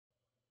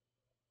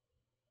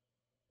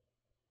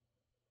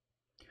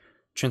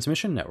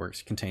Transmission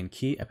networks contain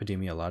key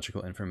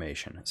epidemiological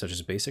information, such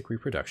as basic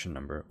reproduction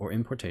number or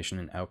importation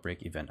and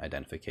outbreak event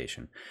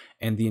identification,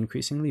 and the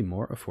increasingly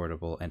more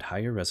affordable and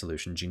higher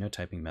resolution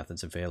genotyping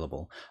methods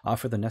available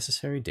offer the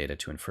necessary data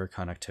to infer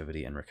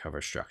connectivity and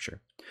recover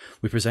structure.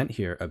 We present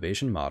here a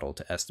Bayesian model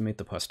to estimate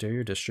the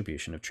posterior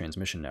distribution of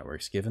transmission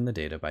networks given the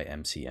data by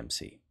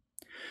MCMC.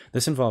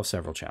 This involves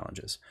several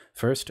challenges.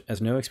 First,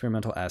 as no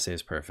experimental assay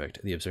is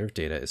perfect, the observed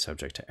data is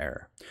subject to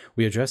error.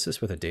 We address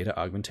this with a data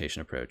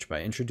augmentation approach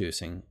by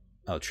introducing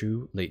a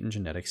true latent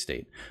genetic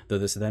state, though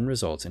this then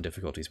results in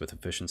difficulties with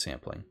efficient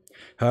sampling.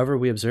 However,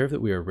 we observe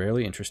that we are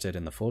rarely interested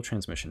in the full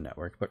transmission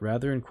network, but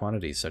rather in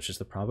quantities such as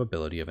the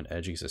probability of an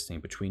edge existing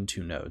between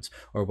two nodes,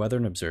 or whether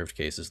an observed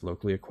case is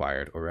locally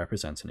acquired or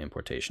represents an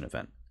importation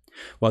event.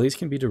 While these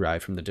can be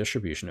derived from the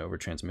distribution over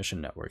transmission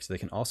networks, they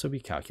can also be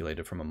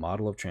calculated from a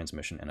model of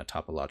transmission and a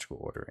topological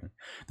ordering.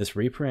 This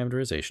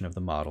reparameterization of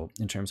the model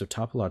in terms of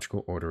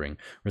topological ordering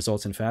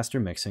results in faster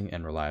mixing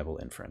and reliable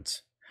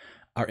inference.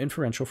 Our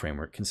inferential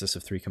framework consists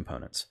of three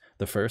components.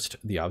 The first,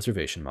 the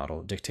observation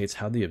model, dictates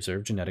how the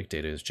observed genetic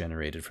data is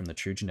generated from the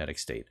true genetic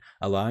state,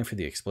 allowing for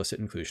the explicit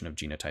inclusion of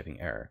genotyping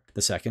error.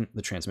 The second,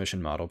 the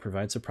transmission model,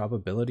 provides the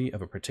probability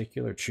of a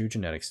particular true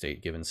genetic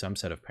state given some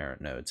set of parent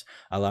nodes,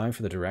 allowing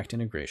for the direct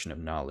integration of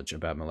knowledge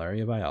about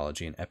malaria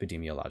biology and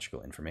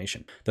epidemiological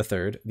information. The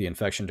third, the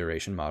infection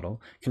duration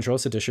model,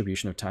 controls the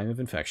distribution of time of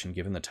infection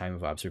given the time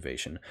of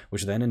observation,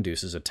 which then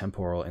induces a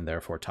temporal and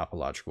therefore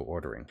topological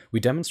ordering. We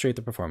demonstrate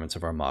the performance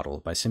of our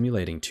model by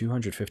simulating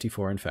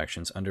 254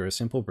 infections under a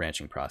simple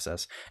branching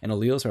process, and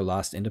alleles are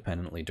lost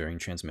independently during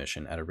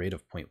transmission at a rate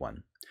of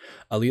 0.1.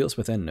 Alleles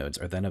within nodes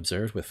are then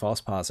observed with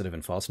false positive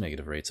and false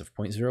negative rates of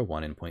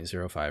 0.01 and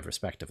 0.05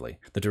 respectively.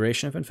 The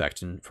duration of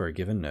infection for a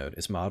given node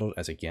is modeled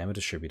as a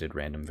gamma-distributed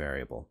random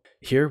variable.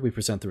 Here we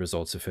present the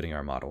results of fitting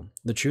our model.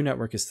 The true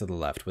network is to the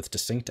left with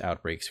distinct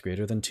outbreaks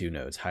greater than 2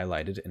 nodes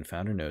highlighted, and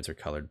founder nodes are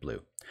colored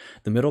blue.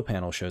 The middle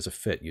panel shows a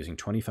fit using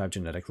 25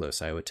 genetic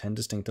loci with 10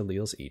 distinct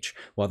alleles each,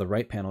 while the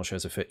right panel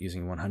shows a fit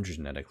using 100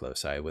 genetic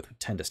loci with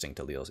 10 distinct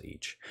alleles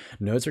each.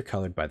 Nodes are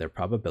colored by their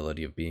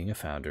probability of being a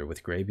founder,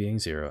 with gray being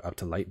 0 up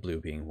to light blue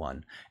being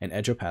 1, and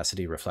edge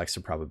opacity reflects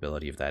the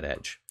probability of that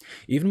edge.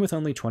 Even with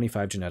only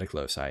 25 genetic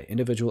loci,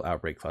 individual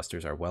outbreak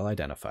clusters are well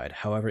identified.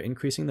 However,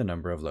 increasing the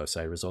number of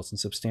loci results in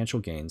substantial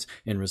gains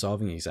in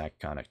resolving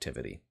exact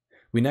connectivity.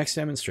 We next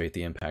demonstrate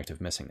the impact of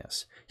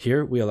missingness.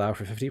 Here, we allow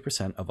for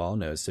 50% of all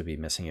nodes to be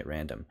missing at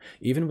random.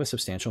 Even with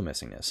substantial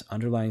missingness,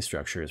 underlying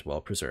structure is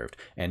well preserved,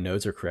 and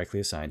nodes are correctly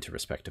assigned to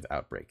respective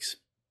outbreaks.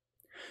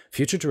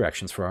 Future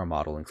directions for our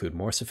model include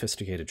more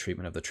sophisticated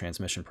treatment of the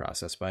transmission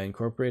process by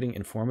incorporating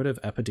informative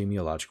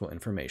epidemiological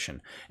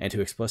information and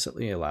to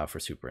explicitly allow for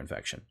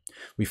superinfection.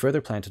 We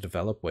further plan to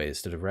develop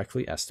ways to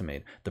directly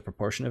estimate the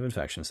proportion of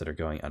infections that are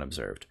going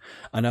unobserved.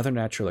 Another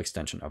natural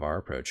extension of our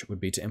approach would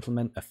be to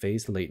implement a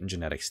phased latent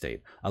genetic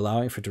state,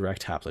 allowing for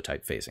direct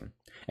haplotype phasing.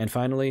 And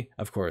finally,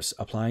 of course,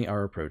 applying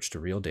our approach to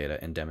real data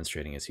and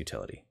demonstrating its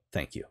utility.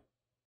 Thank you.